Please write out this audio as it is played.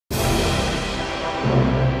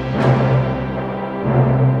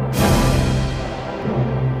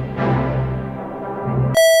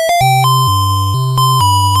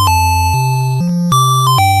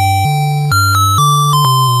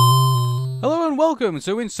welcome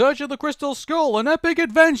to In Search of the Crystal Skull, an epic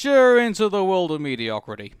adventure into the world of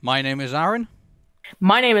mediocrity. My name is Arun.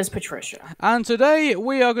 My name is Patricia. And today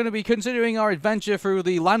we are going to be continuing our adventure through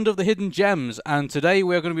the land of the hidden gems, and today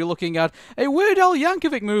we are going to be looking at a Weird Al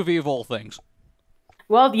Yankovic movie of all things.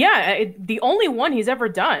 Well, yeah, the only one he's ever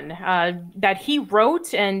done, that he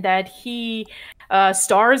wrote and that he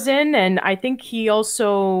stars in, and I think he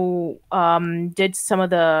also did some of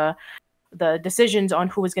the decisions on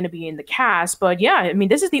who was going to be in the cast. But yeah, I mean,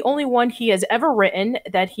 this is the only one he has ever written,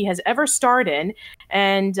 that he has ever starred in,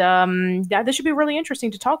 and yeah, this should be really interesting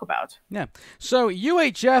to talk about. Yeah. So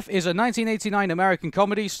UHF is a 1989 American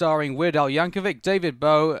comedy starring Weird Al Yankovic, David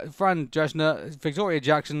Bowie, Fran Drescher, Victoria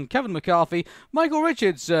Jackson, Kevin McCarthy, Michael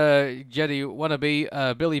Richards, Jenny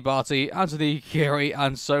Wannabe, Billy Barty, Anthony Geary,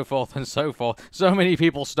 and so forth and so forth. So many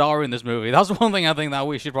people star in this movie. That's one thing I think that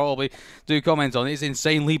we should probably do comment on. It's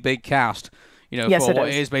insanely big cast. You know, yes, for what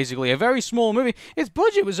is basically a very small movie. Its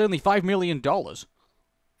budget was only $5 million.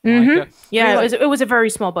 Yeah, it was a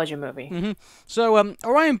very small budget movie. So,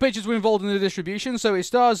 Orion Pictures were involved in the distribution, so it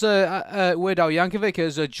stars Weird Al Yankovic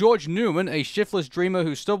as George Newman, a shiftless dreamer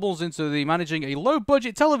who stumbles into managing a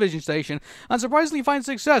low-budget television station and surprisingly finds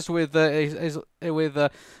success with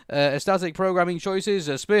static programming choices,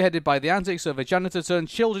 spearheaded by the antics of a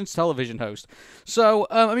janitor-turned-children's television host. So,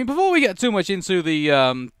 I mean, before we get too much into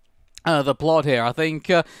the plot here, I think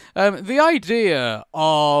the idea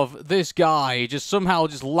of this guy just somehow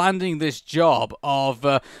just landing this job of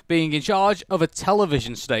being in charge of a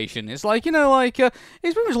television station, it's like, you know, like he's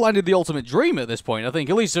pretty much landed the ultimate dream at this point. I think,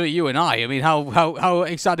 at least for you and I mean, how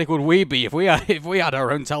ecstatic would we be if we had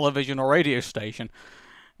our own television or radio station,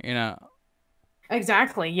 you know?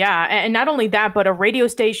 Exactly, yeah. And not only that, but a radio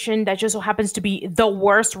station that just so happens to be the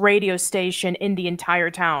worst radio station in the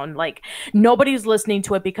entire town. Like, nobody's listening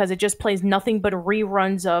to it because it just plays nothing but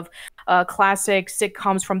reruns of classic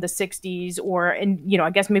sitcoms from the 60s, or, you know, I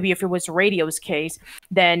guess maybe if it was radio's case,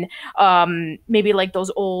 then maybe like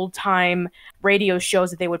those old-time radio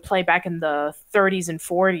shows that they would play back in the 30s and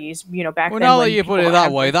 40s, you know, back then. Well, now that you put it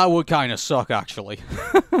that way, that would kind of suck, actually.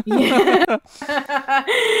 Yeah.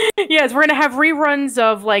 Yes, we're going to have reruns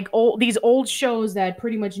of like these old shows that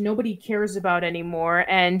pretty much nobody cares about anymore,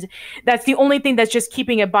 and that's the only thing that's just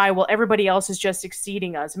keeping it by while everybody else is just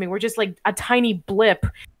exceeding us. I mean, we're just like a tiny blip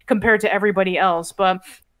compared to everybody else. But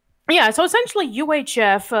yeah, so essentially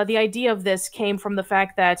UHF, the idea of this came from the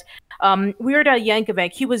fact that Weird Al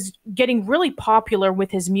Yankovic, he was getting really popular with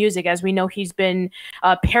his music. As we know, he's been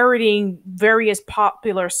parodying various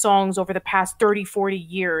popular songs over the past 30, 40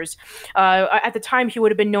 years. At the time, he would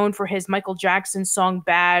have been known for his Michael Jackson song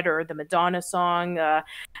Bad, or the Madonna song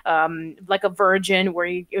Like a Virgin, where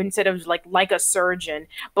he, instead of like a surgeon.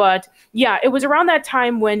 But yeah, it was around that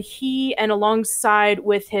time when he, and alongside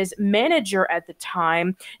with his manager at the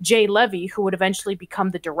time, Jay Levy, who would eventually become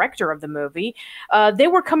the director of the movie, they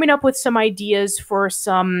were coming up with some ideas for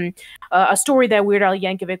a story that Weird Al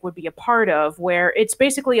Yankovic would be a part of, where it's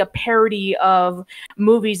basically a parody of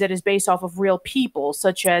movies that is based off of real people,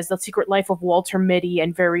 such as The Secret Life of Walter Mitty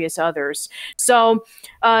and various others. So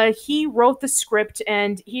he wrote the script,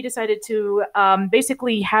 and he decided to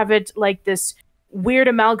basically have it like this weird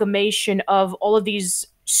amalgamation of all of these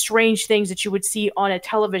strange things that you would see on a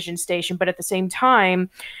television station, but at the same time,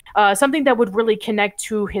 something that would really connect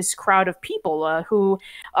to his crowd of people who,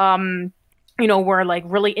 you know, were like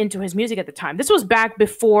really into his music at the time. This was back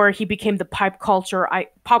before he became the pop culture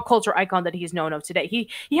icon that he is known of today.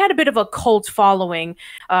 He had a bit of a cult following,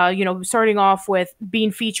 you know, starting off with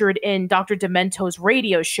being featured in Dr. Demento's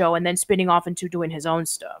radio show and then spinning off into doing his own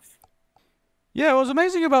stuff. Yeah, what's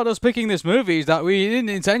amazing about us picking this movie is that we didn't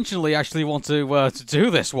intentionally actually want to do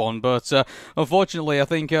this one, but unfortunately, I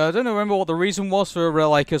think I don't remember what the reason was for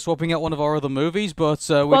swapping out one of our other movies, but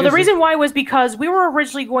well, the reason why was because we were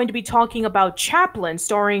originally going to be talking about Chaplin,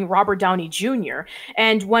 starring Robert Downey Jr.,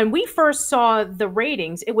 and when we first saw the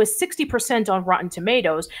ratings, it was 60% on Rotten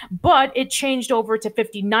Tomatoes, but it changed over to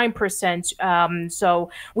 59%, so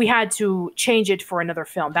we had to change it for another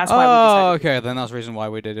film. That's why we decided. Okay, then that's the reason why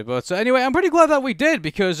we did it. But anyway, I'm pretty glad that we did,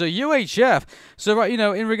 because UHF, so right, you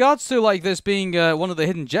know, in regards to like this being one of the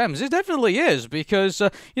hidden gems, it definitely is, because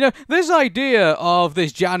you know, this idea of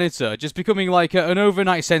this janitor just becoming like an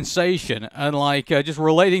overnight sensation and like just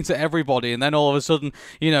relating to everybody, and then all of a sudden,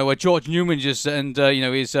 you know, George Newman just and you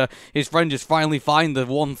know, his friend just finally find the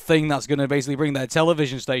one thing that's going to basically bring their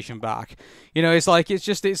television station back. You know, it's like it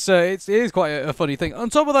is quite a funny thing. On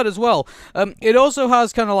top of that as well, it also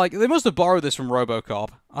has kind of like, they must have borrowed this from RoboCop.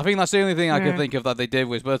 I think that's the only thing I could think of that they did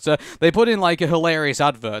was, but they put in like a hilarious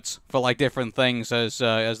adverts for like different things as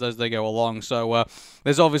they go along. So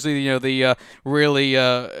there's obviously the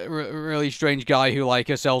really strange guy who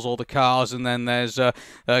like sells all the cars, and then there's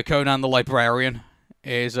Conan the librarian.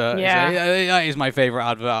 That is my favorite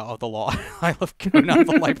advert of the lot. I love Conan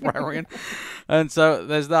the librarian, and so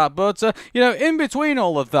there's that. But in between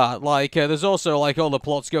all of that, like there's also like all the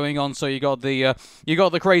plots going on. So you got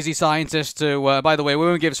the crazy scientist who, by the way, we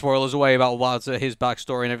won't give spoilers away about his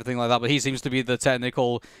backstory and everything like that. But he seems to be the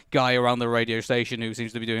technical guy around the radio station who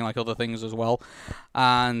seems to be doing like other things as well,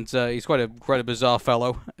 and he's quite a bizarre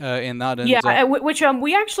fellow in that. And, which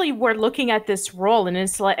we actually were looking at this role, and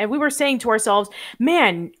it's like, and we were saying to ourselves,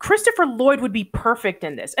 man, Christopher Lloyd would be perfect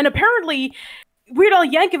in this. And apparently, Weird Al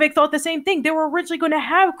Yankovic thought the same thing. They were originally going to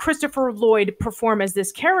have Christopher Lloyd perform as this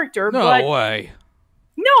character. No way.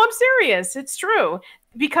 No, I'm serious. It's true.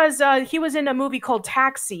 Because he was in a movie called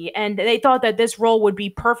Taxi, and they thought that this role would be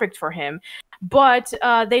perfect for him. But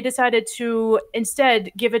they decided to instead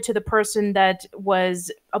give it to the person that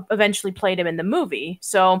was eventually played him in the movie.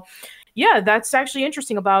 So... yeah, that's actually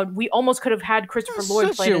interesting. We almost could have had Christopher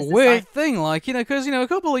Lloyd play this. Such a weird thing, like, because, a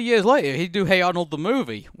couple of years later, he'd do Hey Arnold the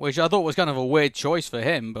movie, which I thought was kind of a weird choice for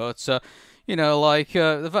him, but,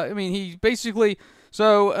 the fact, he basically, Hey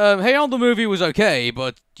Arnold the movie was okay,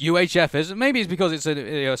 but UHF isn't. Maybe it's because it's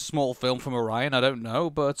a small film from Orion, I don't know,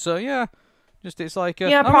 but, it's like,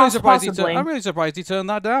 I'm really surprised he turned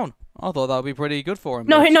that down. I thought that would be pretty good for him.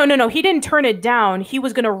 No. He didn't turn it down. He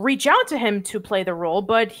was going to reach out to him to play the role,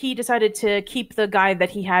 but he decided to keep the guy that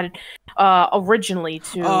he had originally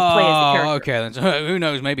to play as the character. Okay, then. So who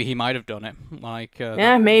knows? Maybe he might have done it.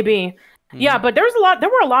 Maybe. Yeah, but there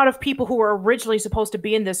were a lot of people who were originally supposed to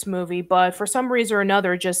be in this movie, but for some reason or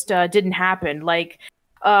another, just didn't happen. Like,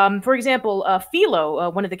 for example, Philo,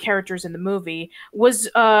 one of the characters in the movie, was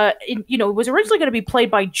originally going to be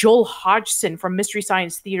played by Joel Hodgson from Mystery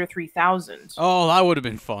Science Theater 3000. Oh, that would have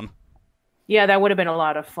been fun. Yeah, that would have been a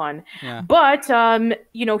lot of fun. Yeah. But,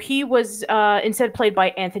 he was instead played by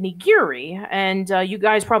Anthony Geary, and you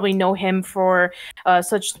guys probably know him for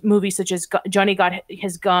such movies such as Johnny Got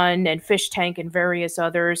His Gun and Fish Tank and various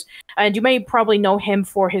others. And you may probably know him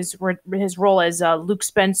for his role as Luke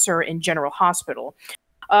Spencer in General Hospital.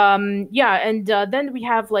 Then we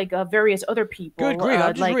have like various other people. Good grief!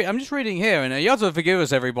 I'm just reading here, and you have to forgive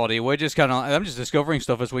us, everybody. I'm just discovering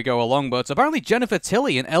stuff as we go along. But apparently, Jennifer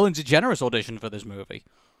Tilly and Ellen DeGeneres auditioned for this movie.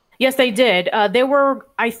 Yes, they did. I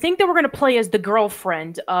think they were going to play as the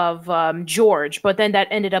girlfriend of George, but then that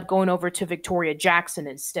ended up going over to Victoria Jackson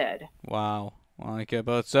instead. Wow.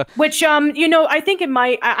 Which I think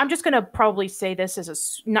I'm just gonna probably say this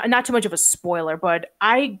as not too much of a spoiler, but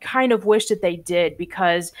I kind of wish that they did,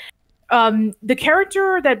 because the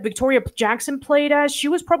character that Victoria Jackson played as, she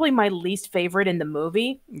was probably my least favorite in the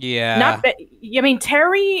movie. Yeah.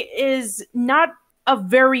 Terry is not a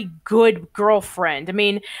very good girlfriend.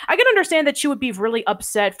 I can understand that she would be really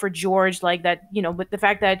upset for George, like that, with the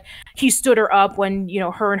fact that he stood her up when,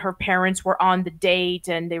 her and her parents were on the date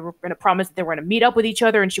and they were going to promise that they were going to meet up with each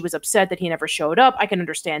other, and she was upset that he never showed up. I can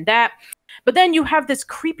understand that. But then you have this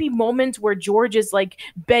creepy moment where George is like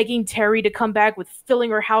begging Terry to come back, with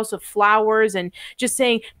filling her house with flowers and just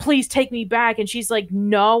saying, please take me back. And she's like,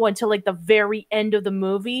 no, until like the very end of the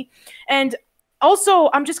movie. And also,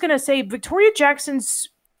 I'm just going to say Victoria Jackson's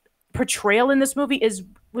portrayal in this movie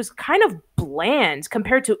was kind of bland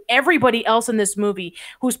compared to everybody else in this movie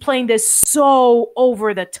who's playing this so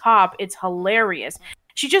over the top. It's hilarious.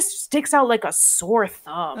 She just sticks out like a sore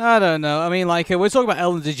thumb. I don't know. We're talking about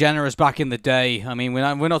Ellen DeGeneres back in the day.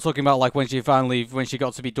 We're not talking about like when she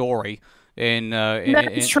got to be Dory.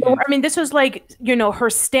 That's true. This was like, her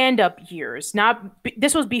stand-up years.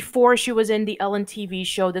 This was before she was in the Ellen TV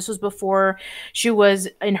show. This was before she was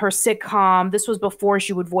in her sitcom. This was before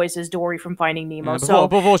she would voice as Dory from Finding Nemo.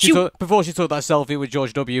 Before she took that selfie with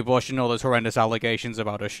George W. Bush and all those horrendous allegations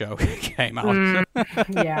about her show came out.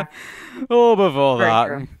 Yeah. Oh, before that.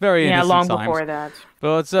 True. Very innocent long times. Before that.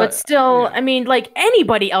 But still, yeah.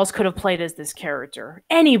 Anybody else could have played as this character.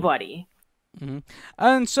 Anybody. Mm-hmm.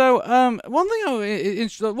 And so,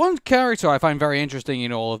 one character I find very interesting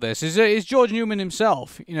in all of this is George Newman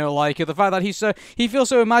himself. The fact that he feels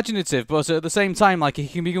so imaginative, but at the same time, he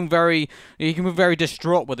can become very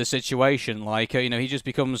distraught with the situation. He just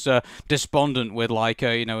becomes despondent with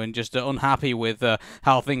and just unhappy with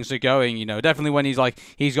how things are going. Definitely when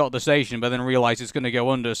he's got the station, but then realizes it's going to go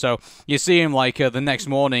under. So you see him the next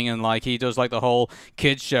morning, and he does the whole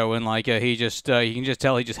kids show, and you can just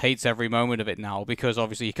tell he just hates every moment rid of it now because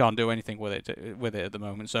obviously he can't do anything with it at the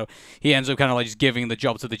moment. So he ends up kind of like just giving the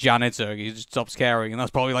job to the janitor. He just stops caring, and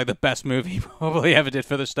that's probably like the best move he probably ever did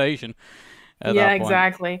for the station. Yeah,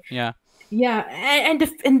 exactly. Yeah. Yeah, and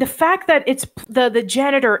the fact that it's the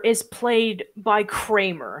janitor is played by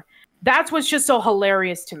Kramer, that's what's just so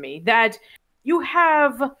hilarious to me. That you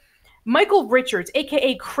have Michael Richards,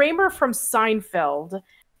 aka Kramer from Seinfeld,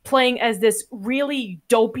 playing as this really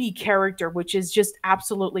dopey character, which is just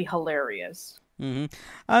absolutely hilarious.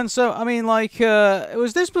 And so, I mean, like,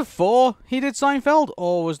 was this before he did Seinfeld,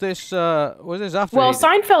 or was this after? Well,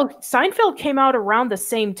 Seinfeld came out around the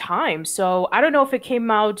same time, so I don't know if it came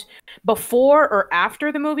out before or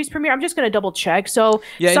after the movie's premiere. I'm just going to double check. So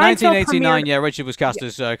yeah, in Seinfeld 1989, yeah, Richard was cast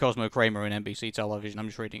as Cosmo Kramer in NBC television. I'm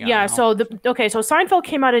just reading out. Yeah, now. so Seinfeld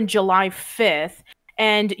came out in July 5th.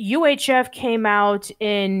 And UHF came out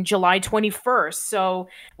in July 21st. So,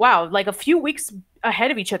 wow, like a few weeks ahead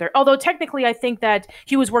of each other. Although technically, I think that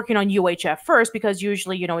he was working on UHF first because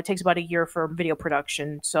usually, it takes about a year for video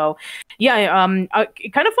production. So, yeah, kind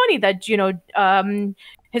of funny that,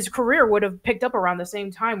 his career would have picked up around the same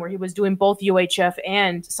time where he was doing both UHF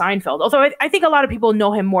and Seinfeld. Although I think a lot of people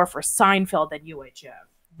know him more for Seinfeld than UHF.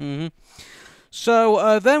 Mm-hmm.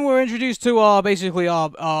 So then we're introduced to our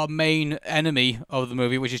main enemy of the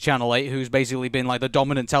movie, which is Channel 8, who's basically been like the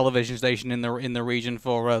dominant television station in the region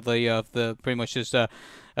for the pretty much just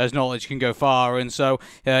as knowledge can go far. And so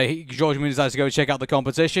George Newman decides to go check out the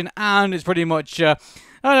competition, and it's pretty much I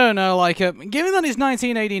don't know, like given that it's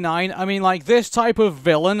 1989, I mean, like this type of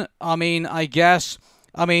villain, I mean, I guess,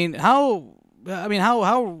 I mean, how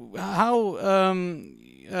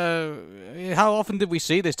often did we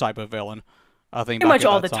see this type of villain? I think pretty much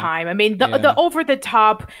all the time. I mean, the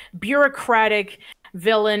over-the-top, bureaucratic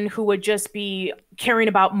villain who would just be caring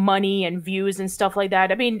about money and views and stuff like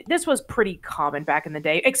that. I mean, this was pretty common back in the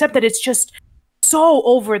day, except that it's just so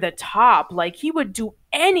over the top. Like, he would do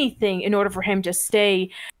anything in order for him to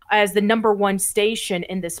stay as the #1 station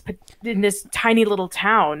in this tiny little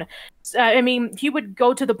town. I mean, he would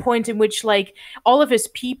go to the point in which, like, all of his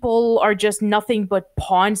people are just nothing but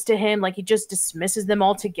pawns to him. Like, he just dismisses them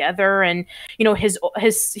altogether, and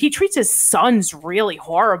he treats his sons really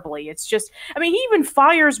horribly. It's just, I mean, he even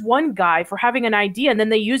fires one guy for having an idea, and then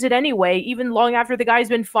they use it anyway, even long after the guy's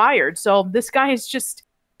been fired. So this guy is just.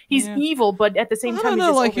 He's evil, but at the same time, he's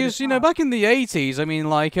just like he was, back in the 80s. I mean,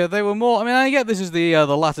 like they were more. I mean, I get this is the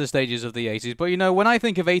latter stages of the 80s, but when I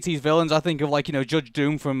think of 80s villains, I think of like Judge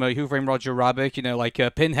Doom from Who Framed Roger Rabbit. Like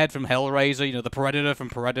Pinhead from Hellraiser. The Predator from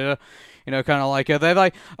Predator. Kind of like they're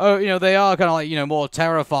like they are kind of like more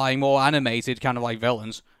terrifying, more animated kind of like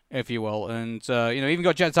villains, if you will. And even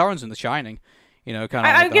got Jet Torrance in The Shining.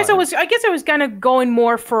 I guess I was kind of going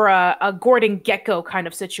more for a Gordon Gekko kind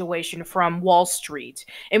of situation from Wall Street,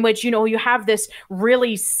 in which you have this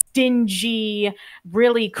really stingy,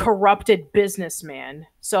 really corrupted businessman.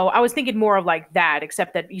 So I was thinking more of like that,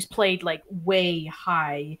 except that he's played like way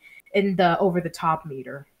high in the over the top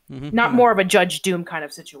meter. Not more of a Judge Doom kind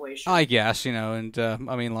of situation. I guess, and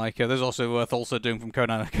I mean, like, there's also Thulsa Doom from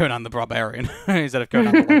Conan the Barbarian instead of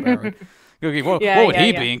Conan the Librarian. What would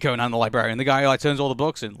he be in Conan the Librarian? The guy who like turns all the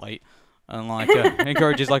books in late and like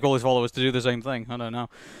encourages like all his followers to do the same thing. I don't know.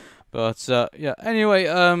 But yeah. Anyway,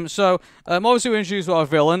 so obviously we introduced our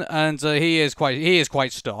villain, and he is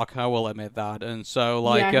quite stock. I will admit that. And so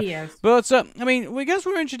like, he is. But I mean, we guess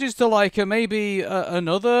we're introduced to like maybe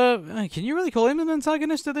another. Can you really call him an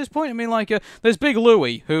antagonist at this point? I mean, like there's Big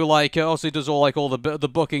Louie, who like obviously does all the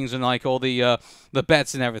bookings and like all the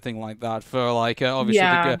bets and everything like that for like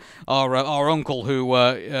obviously our uncle who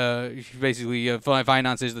basically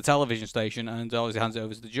finances the television station and obviously hands it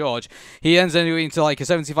over to George. He ends up into like a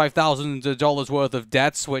 $75,000 worth of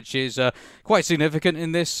debts, which is quite significant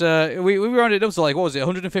in this. We rounded it up to like, what was it,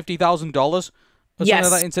 $150,000? Yes.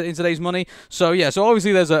 Something like that in today's money. So yeah, so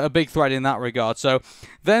obviously there's a big threat in that regard. So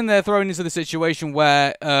then they're thrown into the situation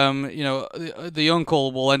where the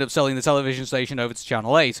uncle will end up selling the television station over to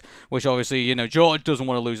Channel 8, which obviously George doesn't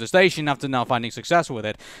want to lose the station after now finding success with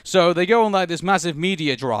it. So they go on like this massive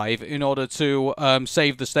media drive in order to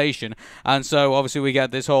save the station, and so obviously we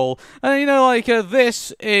get this whole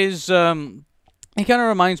this is. It kind of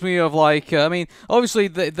reminds me of like I mean, obviously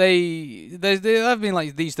there have been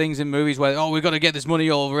like these things in movies where we've got to get this money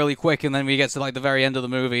all really quick, and then we get to like the very end of the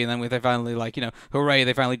movie, and then they finally like hooray,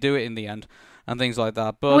 they finally do it in the end. and things like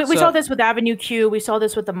that. We, But we saw this with Avenue Q. We saw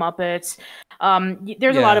this with the Muppets.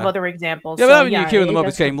 There's a lot of other examples. Yeah, so, but Avenue Q and the it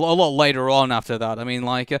Muppets came a lot later on after that. I mean,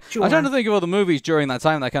 like, Sure. I'm trying to think of other movies during that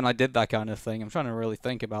time that kind of did that kind of thing. I'm trying to really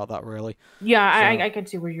think about that, really. Yeah, So, I can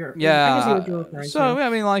see where you're. yeah, I can see what you're referring so to. I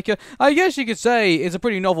mean, like, I guess you could say it's a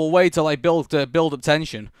pretty novel way to like build up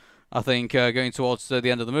tension. I think going towards the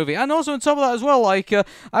end of the movie, and also on top of that as well, like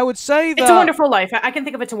I would say that It's a Wonderful Life. I can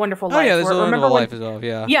think of It's a Wonderful Life. Oh yeah, there's a remember Wonderful when, Life as well.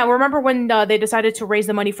 Yeah. Yeah, remember when they decided to raise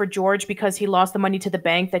the money for George because he lost the money to the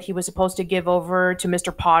bank that he was supposed to give over to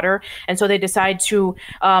Mr. Potter, and so they decide to,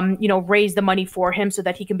 raise the money for him so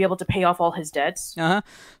that he can be able to pay off all his debts.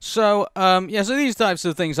 So yeah, so these types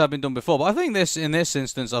of things have been done before, but I think in this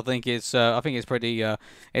instance, I think it's pretty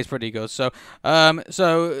good. So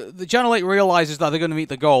the Channel 8 realizes that they're going to meet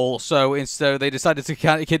the goal, so instead they decided to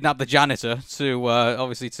kidnap the janitor to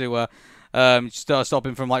obviously to stop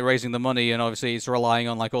him from like raising the money, and obviously it's relying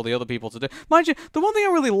on like all the other people to do. Mind you, the one thing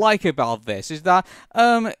I really like about this is that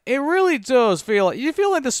it really does feel like you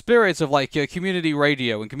feel like the spirits of like community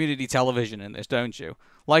radio and community television in this, don't you?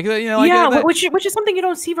 Like Which is something you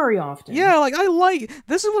don't see very often. Yeah, like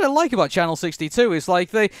this is what I like about Channel 62. It's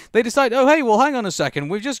like they decide, oh hey, well hang on a second,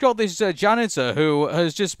 we've just got this janitor who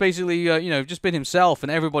has just basically just been himself,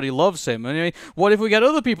 and everybody loves him. And I mean, what if we get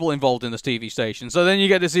other people involved in this TV station? So then you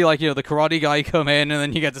get to see like the karate guy come in, and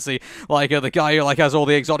then you get to see like the guy who like has all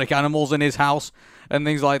the exotic animals in his house and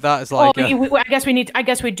things like that. It's like I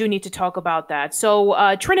guess we do need to talk about that.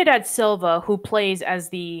 So Trinidad Silva, who plays as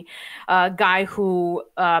the guy who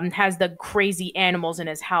has the crazy animals in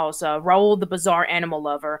his house, Raul the bizarre animal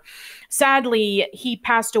lover. Sadly, he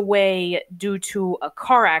passed away due to a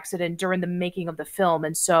car accident during the making of the film,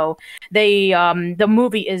 and so the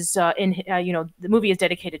movie is the movie is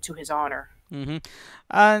dedicated to his honor.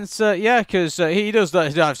 And yeah, because he does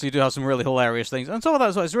that. He actually do have some really hilarious things. And some of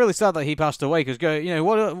that, so it's really sad that he passed away. Because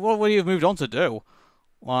what would he have moved on to do?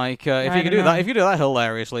 Like if you could do that, if you do that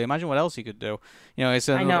hilariously, imagine what else he could do. It's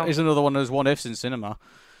another one of those what ifs in cinema.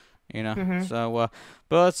 So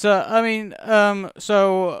but I mean the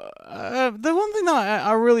one thing that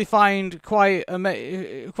I really find quite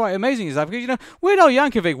amazing is that because Weird Al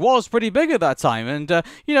Yankovic was pretty big at that time, and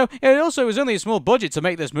it also was only a small budget to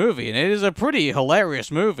make this movie, and it is a pretty hilarious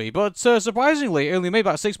movie, but surprisingly it only made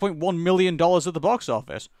about $6.1 million at the box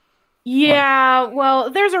office. Yeah, well,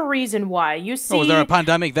 there's a reason why. You see, was there a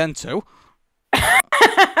pandemic then too?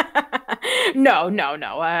 No,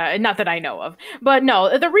 not that I know of. But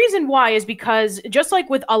no, the reason why is because just like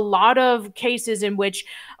with a lot of cases in which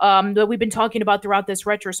that we've been talking about throughout this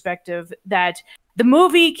retrospective, that the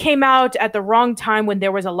movie came out at the wrong time when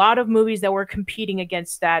there was a lot of movies that were competing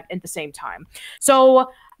against that at the same time. So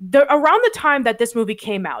around the time that this movie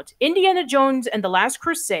came out, Indiana Jones and the Last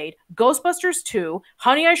Crusade, Ghostbusters 2,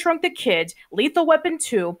 Honey, I Shrunk the Kids, Lethal Weapon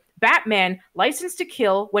 2, Batman, License to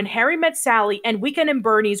Kill, When Harry Met Sally, and Weekend and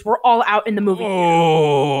Bernie's were all out in the movie theater.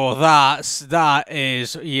 Oh, that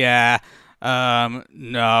is, yeah.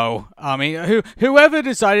 No. I mean, whoever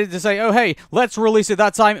decided to say, oh, hey, let's release it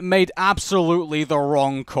that time made absolutely the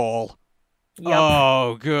wrong call. Yep.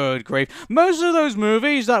 Oh, good grief. Most of those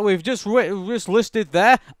movies that we've just listed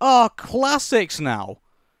there are classics now.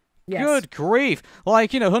 Yes. Good grief.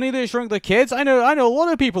 Like, Honey, They Shrunk the Kids. I know a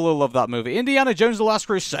lot of people who love that movie. Indiana Jones, The Last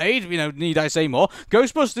Crusade, need I say more?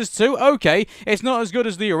 Ghostbusters 2, okay. It's not as good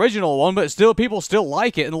as the original one, but still, people still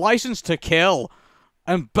like it. And License to Kill.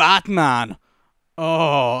 And Batman.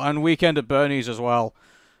 Oh, and Weekend at Bernie's as well.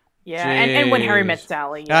 Yeah, and When Harry Met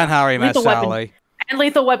Sally. Yeah. And Harry Met Sally. And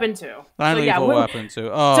Lethal Weapon 2. And Lethal Weapon 2.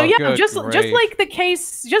 Oh, so yeah, just like the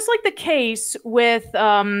case with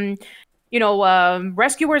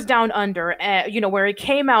Rescuers Down Under, where it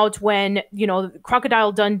came out when,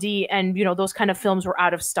 Crocodile Dundee and, those kind of films were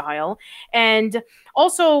out of style. And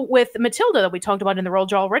also with Matilda that we talked about in the Roald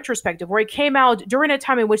Dahl retrospective, where it came out during a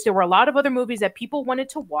time in which there were a lot of other movies that people wanted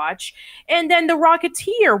to watch. And then The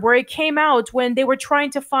Rocketeer, where it came out when they were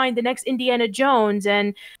trying to find the next Indiana Jones,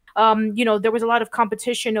 and there was a lot of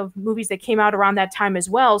competition of movies that came out around that time as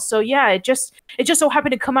well. So yeah, it just so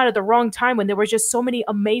happened to come out at the wrong time when there were just so many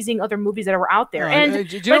amazing other movies that were out there. And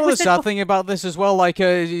do you know the sad thing about this as well? Like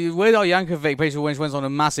Weird Al Yankovic basically went on a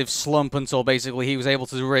massive slump until basically he was able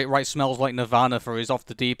to write "Smells Like Nirvana" for his Off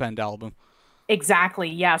the Deep End album. Exactly,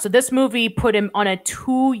 yeah. So this movie put him on a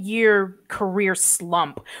 2-year career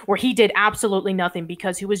slump where he did absolutely nothing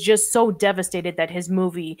because he was just so devastated that his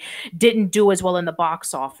movie didn't do as well in the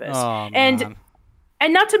box office. Oh, and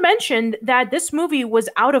not to mention that this movie was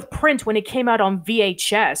out of print when it came out on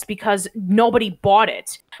VHS because nobody bought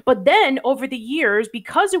it. But then over the years,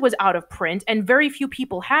 because it was out of print and very few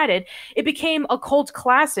people had it, it became a cult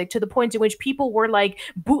classic to the point in which people were like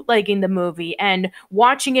bootlegging the movie and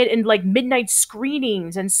watching it in like midnight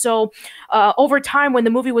screenings. And so over time, when the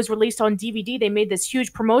movie was released on DVD, they made this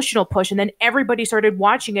huge promotional push, and then everybody started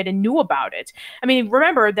watching it and knew about it. I mean,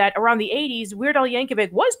 remember that around the 80s, Weird Al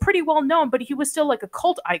Yankovic was pretty well known, but he was still like a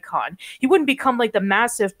cult icon. He wouldn't become like the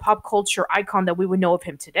massive pop culture icon that we would know of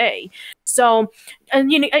him today. So,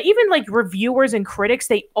 and you know, even like reviewers and critics,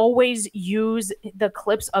 they always use the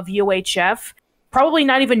clips of UHF, probably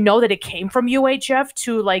not even know that it came from UHF,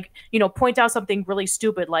 to like, you know, point out something really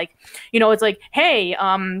stupid. Like, you know, it's like, hey,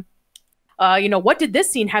 you know, what did this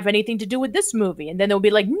scene have anything to do with this movie? And then they'll be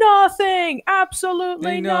like, nothing,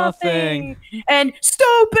 absolutely nothing. And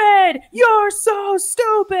stupid, you're so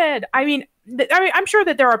stupid. I mean, I'm sure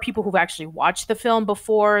that there are people who've actually watched the film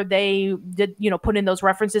before they did, you know, put in those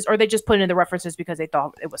references, or they just put in the references because they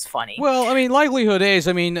thought it was funny. Well, I mean, likelihood is,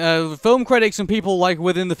 I mean, film critics and people like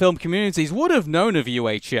within the film communities would have known of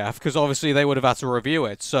UHF because obviously they would have had to review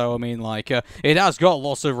it. So, I mean, like, it has got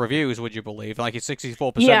lots of reviews, would you believe? Like, it's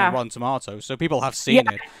 64% on Rotten Tomatoes, so people have seen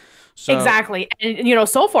it. So. Exactly. And you know,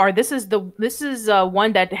 so far this is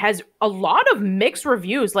one that has a lot of mixed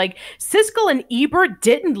reviews. Like Siskel and Ebert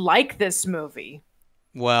didn't like this movie.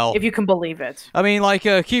 Well, if you can believe it. I mean, like,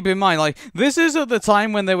 keep in mind, like, this is at the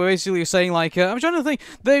time when they were basically saying, like, I'm trying to think,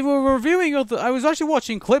 they were reviewing I was actually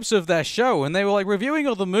watching clips of their show, and they were, like, reviewing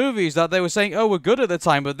other movies that they were saying, oh, were good at the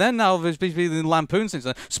time, but then now there's been lampoons since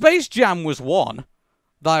then. Space Jam was one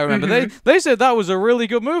that I remember. They said that was a really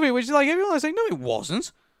good movie, which is like, everyone was saying, no, it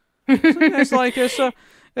wasn't. So, it's like,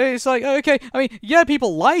 it's like, okay, I mean, yeah,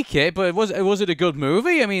 people like it, but was it a good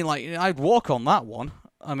movie? I mean, like, I'd walk on that one.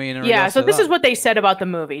 I mean, yeah, so this is what they said about the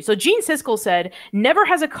movie. So Gene Siskel said, never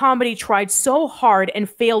has a comedy tried so hard and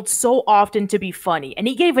failed so often to be funny. And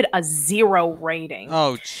he gave it a 0 rating.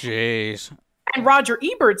 Oh, jeez. And Roger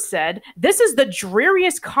Ebert said, this is the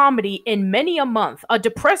dreariest comedy in many a month, a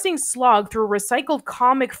depressing slog through recycled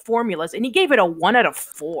comic formulas, and he gave it a 1 out of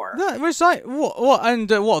 4. What? And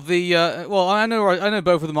what? Well, I know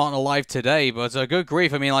both of them aren't alive today, but good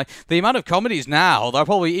grief! I mean, like the amount of comedies now, they're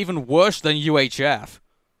probably even worse than UHF.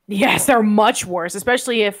 Yes, they're much worse,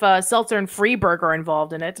 especially if Seltzer and Freeberg are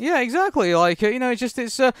involved in it. Yeah, exactly. Like, you know,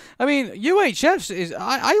 I mean, UHF's is,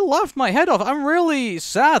 I laughed my head off. I'm really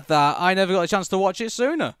sad that I never got a chance to watch it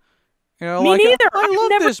sooner. You know, Me neither. I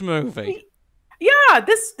love this movie. Yeah,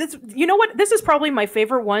 this you know what? This is probably my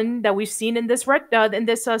favorite one that we've seen in this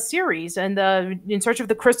series, and In Search of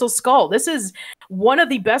the Crystal Skull. This is one of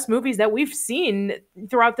the best movies that we've seen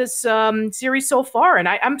throughout this series so far, and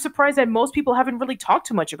I'm surprised that most people haven't really talked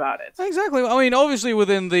too much about it. Exactly. I mean, obviously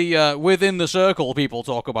within the circle, people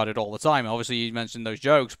talk about it all the time. Obviously, you mentioned those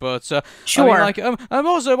jokes, but sure. I mean, like,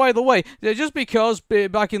 also, by the way, just because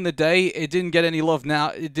back in the day it didn't get any love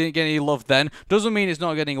then, doesn't mean it's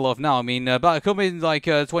not getting love now. I mean, back in like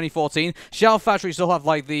 2014, Shout Factory still have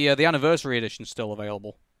like the anniversary edition still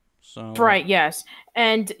available. So right, yes.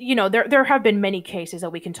 And you know, there have been many cases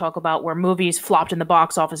that we can talk about where movies flopped in the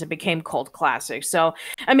box office and became cult classics. So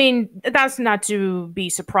I mean, that's not to be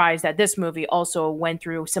surprised that this movie also went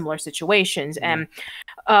through similar situations. And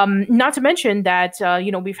not to mention that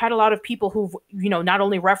you know, we've had a lot of people who've, you know, not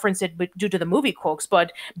only referenced it due to the movie quotes,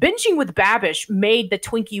 but Binging with Babish made the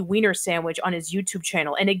Twinkie Wiener sandwich on his YouTube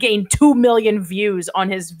channel, and it gained 2 million views on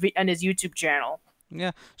his YouTube channel.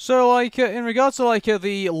 Yeah, so like in regards to like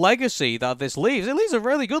the legacy that this leaves, it leaves a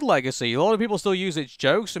really good legacy. A lot of people still use its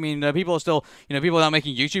jokes. I mean, people are still, you know, people are now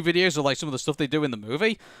making YouTube videos of like some of the stuff they do in the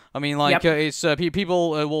movie. I mean, like it's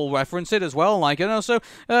people will reference it as well. Like, and also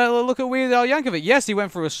look at Weird Al Yankovic. Yes, he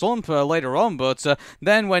went through a slump later on, but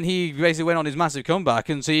then when he basically went on his massive comeback,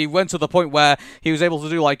 and so he went to the point where he was able to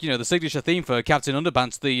do like, you know, the signature theme for Captain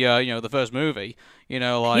Underpants, the you know, the first movie. You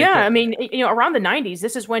know, like I mean, you know, around the 90s,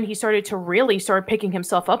 this is when he started to really start picking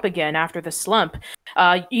himself up again after the slump.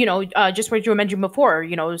 You know, just what you mentioned before,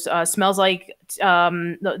 you know, smells like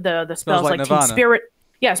the smells like Teen Spirit.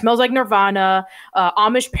 Yeah, Smells Like Nirvana,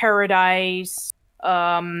 Amish Paradise.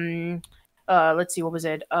 Let's see, what was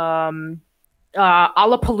it?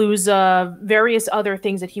 Alapalooza, various other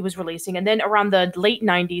things that he was releasing. And then around the late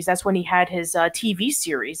 90s, that's when he had his TV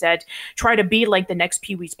series that tried to be like the next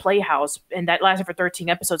Pee-wee's Playhouse, and that lasted for 13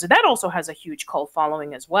 episodes. And that also has a huge cult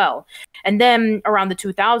following as well. And then around the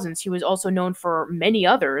 2000s, he was also known for many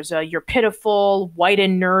others. You're Pitiful, White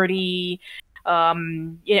and Nerdy,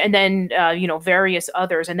 and then various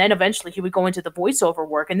others, and then eventually he would go into the voiceover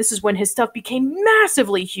work, and this is when his stuff became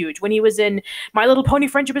massively huge. When he was in My Little Pony: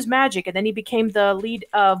 Friendship is Magic, and then he became the lead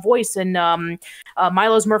voice in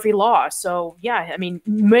Milo's Murphy Law. So yeah, I mean,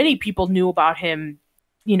 many people knew about him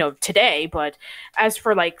today, but as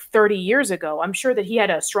for like 30 years ago, I'm sure that he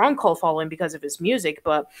had a strong cult following because of his music,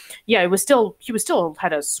 but yeah, he still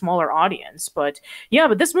had a smaller audience. But yeah,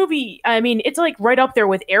 but this movie, I mean, it's like right up there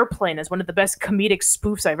with Airplane as one of the best comedic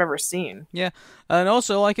spoofs I've ever seen. Yeah, and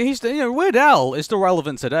also like he's Weird Al is still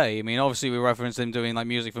relevant today. I mean, obviously we referenced him doing like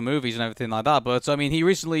music for movies and everything like that, but I mean, he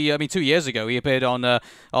recently, 2 years ago, he appeared on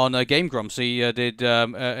Game Grumps. He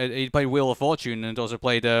he played Wheel of Fortune and also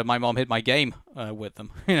played My Mom Hit My Game with them.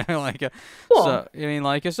 Cool. So I mean,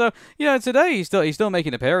 today he's still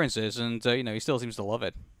making appearances, and he still seems to love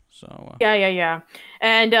it. So yeah,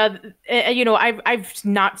 and I've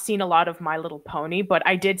not seen a lot of My Little Pony, but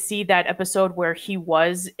I did see that episode where he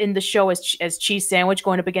was in the show as Cheese Sandwich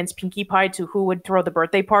going up against Pinkie Pie to who would throw the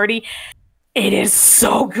birthday party. It is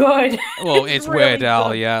so good. Well, it's really Weird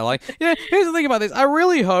Al, yeah. Here's the thing about this. I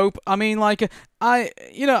really hope. I mean, I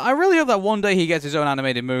really hope that one day he gets his own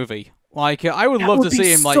animated movie. I would love to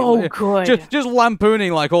see him so good. just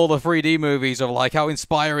lampooning all the 3D movies of how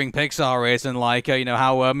inspiring Pixar is and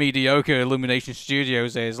how mediocre Illumination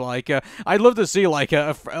Studios is. I'd love to see a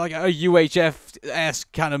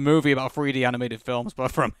UHF-esque kind of movie about 3D animated films,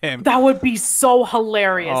 but from him. That would be so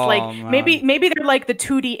hilarious. Oh, maybe they're like the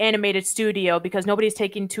 2D animated studio because nobody's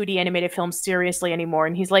taking 2D animated films seriously anymore,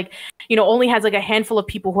 and he's only has a handful of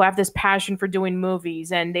people who have this passion for doing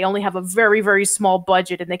movies, and they only have a very, very small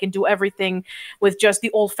budget, and they can do everything with just the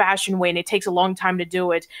old-fashioned way, and it takes a long time to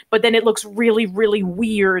do it, but then it looks really, really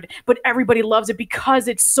weird, but everybody loves it because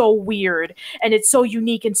it's so weird and it's so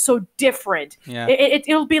unique and so different. Yeah.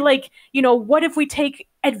 It'll be what if we take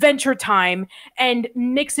Adventure Time and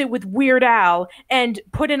mix it with Weird Al and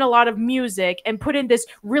put in a lot of music and put in this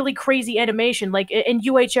really crazy animation. Like in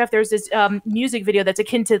UHF, there's this music video that's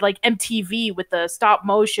akin to MTV with the stop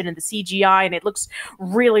motion and the CGI, and it looks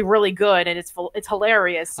really, really good, and it's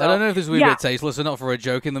hilarious. So, I don't know if this will be a bit tasteless or not for a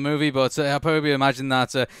joke in the movie, but I probably imagine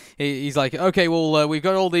that he's like, okay, well, we've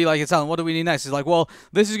got all the talent. What do we need next? He's like, well,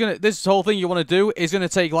 this whole thing you want to do is gonna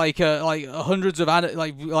take hundreds of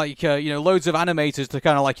loads of animators to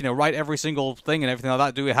kind of write every single thing and everything like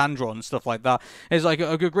that, do a hand drawn and stuff like that. It's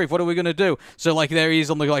oh, good grief, what are we gonna do? So there he is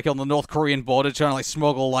on the North Korean border trying to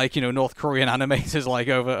smuggle North Korean animators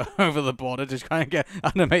over the border to kind of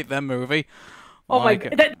animate their movie. Oh my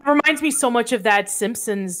God. That reminds me so much of that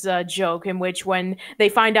Simpsons joke in which when they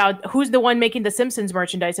find out who's the one making the Simpsons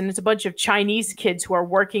merchandise, and it's a bunch of Chinese kids who are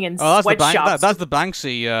working in sweatshops. That's the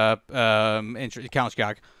Banksy couch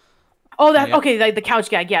gag. Oh, okay, the couch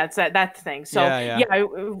gag, yeah, it's that thing. So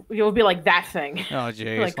it would be like that thing. Oh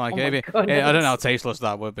jeez, oh maybe I don't know how tasteless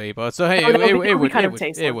that would be, but hey,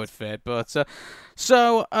 it would fit. But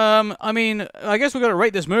so I mean, I guess we're gonna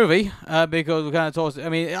rate this movie because we kind of talked. I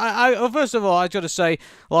mean, I first of all, I got to say,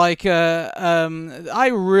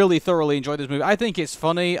 I really thoroughly enjoyed this movie. I think it's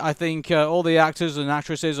funny. I think all the actors and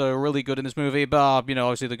actresses are really good in this movie. But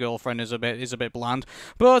obviously the girlfriend is a bit bland.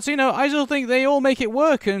 But I still think they all make it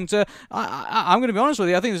work. And I'm going to be honest with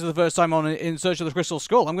you. I think this is the first time on In Search of the Crystal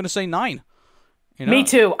Skull. I'm going to say 9. Me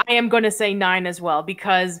too. I am going to say 9 as well,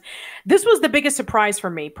 because this was the biggest surprise for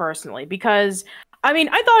me personally, because I mean,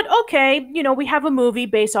 I thought, okay, we have a movie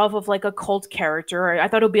based off of a cult character. I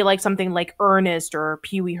thought it would be something like Ernest or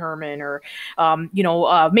Pee Wee Herman or,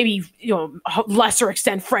 maybe, lesser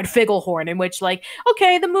extent Fred Figglehorn, in which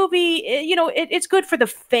okay, the movie, it's good for the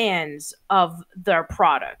fans of their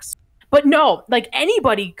products. But no,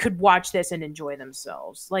 anybody could watch this and enjoy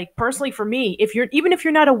themselves. Personally for me, even if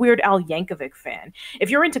you're not a Weird Al Yankovic fan,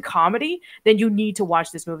 if you're into comedy, then you need to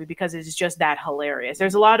watch this movie because it's just that hilarious.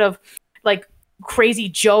 There's a lot of crazy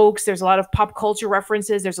jokes. There's a lot of pop culture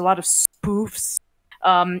references. There's a lot of spoofs.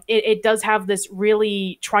 It does have this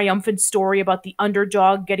really triumphant story about the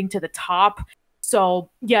underdog getting to the top. So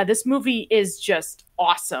yeah, this movie is just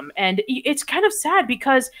awesome. And it's kind of sad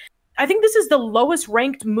because I think this is the lowest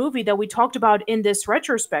ranked movie that we talked about in this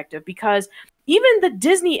retrospective, because even the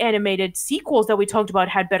Disney animated sequels that we talked about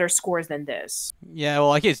had better scores than this. Yeah,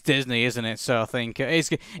 well, it's Disney, isn't it? So I think I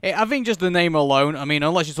think just the name alone. I mean,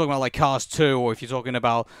 unless you're talking about Cars 2, or if you're talking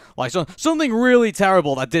about something really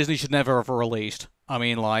terrible that Disney should never have released. I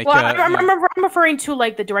mean, like, well, I'm referring to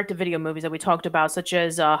like the direct-to-video movies that we talked about, such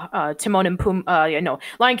as Timon and Pumbaa, no,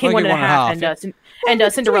 Lion King 1.5,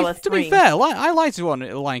 and Cinderella 3. To be fair, I liked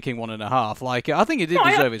Lion King 1.5. Like, I think it did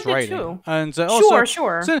deserve its rating. Too. And also,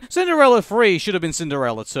 sure. Cinderella 3 should have been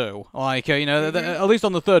Cinderella 2. Like, you know, at least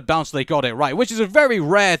on the third bounce they got it right, which is a very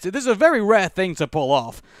rare. This is a very rare thing to pull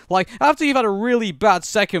off. Like, after you've had a really bad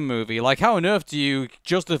second movie, like, how on earth do you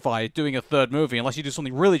justify doing a third movie unless you do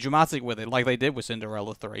something really dramatic with it, like they did with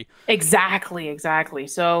Cinderella 3? Exactly.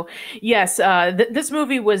 So, yes, this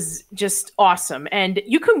movie was just awesome. And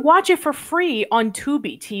you can watch it for free on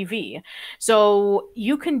Tubi TV. So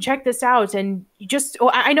you can check this out. And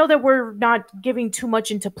I know that we're not giving too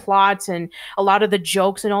much into plots and a lot of the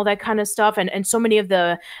jokes and all that kind of stuff. And so many of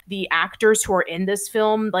the actors who are in this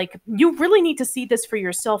film, like, you really need to see this for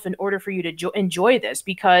yourself in order for you to enjoy this,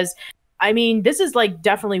 because I mean, this is like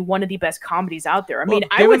definitely one of the best comedies out there.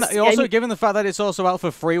 Given the fact that it's also out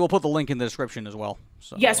for free, we'll put the link in the description as well.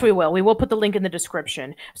 So. Yes, we will. We will put the link in the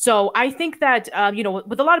description. So I think that,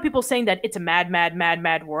 with a lot of people saying that it's a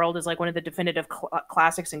mad world is like one of the definitive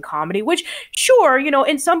classics in comedy, which sure,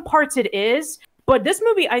 in some parts it is. But this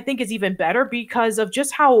movie, I think, is even better because of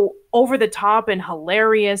just how over the top and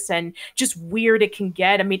hilarious and just weird it can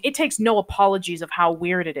get. I mean, it takes no apologies of how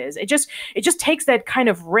weird it is. It just takes that kind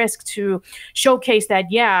of risk to showcase that,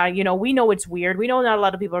 yeah, we know it's weird. We know not a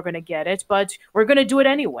lot of people are going to get it, but we're going to do it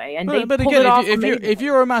anyway. And but again, if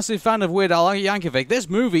you're a massive fan of Weird Al Yankovic, this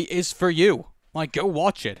movie is for you. Like, go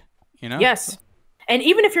watch it. Yes. And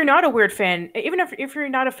even if you're not a weird fan, even if you're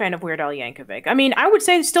not a fan of Weird Al Yankovic, I mean, I would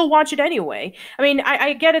say still watch it anyway. I mean,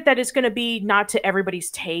 I get it that it's going to be not to everybody's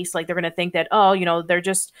taste. Like, they're going to think that, they're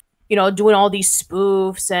just, doing all these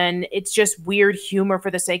spoofs and it's just weird humor for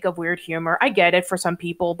the sake of weird humor. I get it for some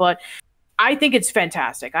people, but I think it's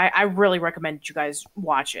fantastic. I really recommend that you guys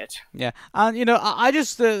watch it. Yeah, and I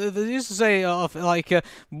just used to say,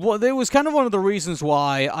 there was kind of one of the reasons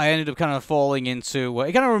why I ended up kind of falling into.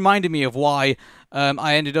 It kind of reminded me of why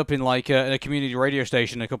I ended up in a community radio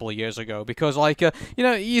station a couple of years ago, because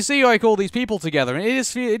you see all these people together, and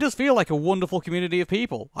it does feel like a wonderful community of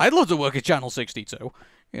people. I'd love to work at Channel 62.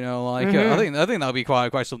 I think that'd be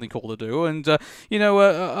quite something cool to do, and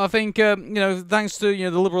I think thanks to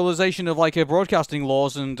the liberalization of broadcasting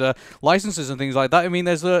laws and licenses and things like that. I mean,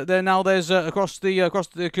 there's across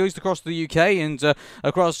the UK and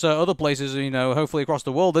across other places, hopefully across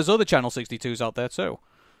the world, there's other Channel 62s out there too.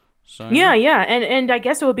 So yeah, and I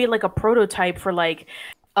guess it would be like a prototype for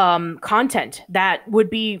content that would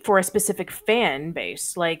be for a specific fan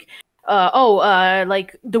base, like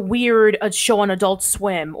the weird show on Adult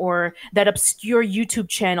Swim, or that obscure YouTube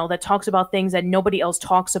channel that talks about things that nobody else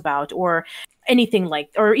talks about, or anything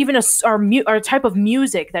or even a type of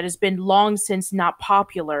music that has been long since not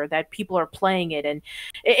popular that people are playing it, and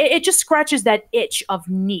it just scratches that itch of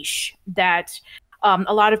niche that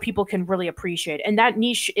a lot of people can really appreciate. And that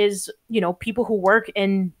niche is, people who work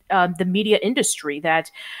in the media industry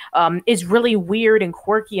that is really weird and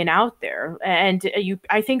quirky and out there. And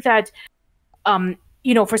I think that,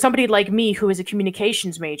 for somebody like me, who is a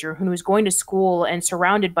communications major, who is going to school and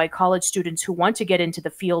surrounded by college students who want to get into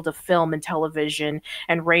the field of film and television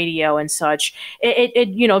and radio and such,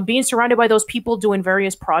 being surrounded by those people doing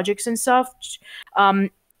various projects and stuff,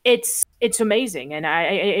 it's amazing, and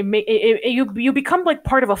you become like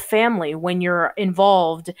part of a family when you're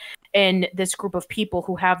involved in this group of people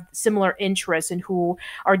who have similar interests and who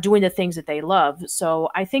are doing the things that they love. So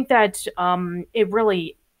I think that it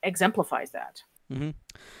really exemplifies that. Mm-hmm.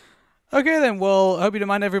 Okay then, well, I hope you don't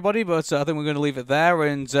mind everybody, but I think we're going to leave it there,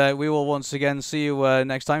 and we will once again see you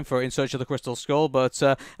next time for In Search of the Crystal Skull. But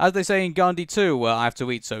as they say in Gandhi 2, I have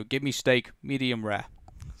to eat, so give me steak, medium rare.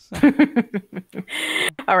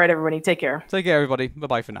 All right, everybody. Take care. Take care, everybody.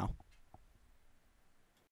 Bye-bye for now.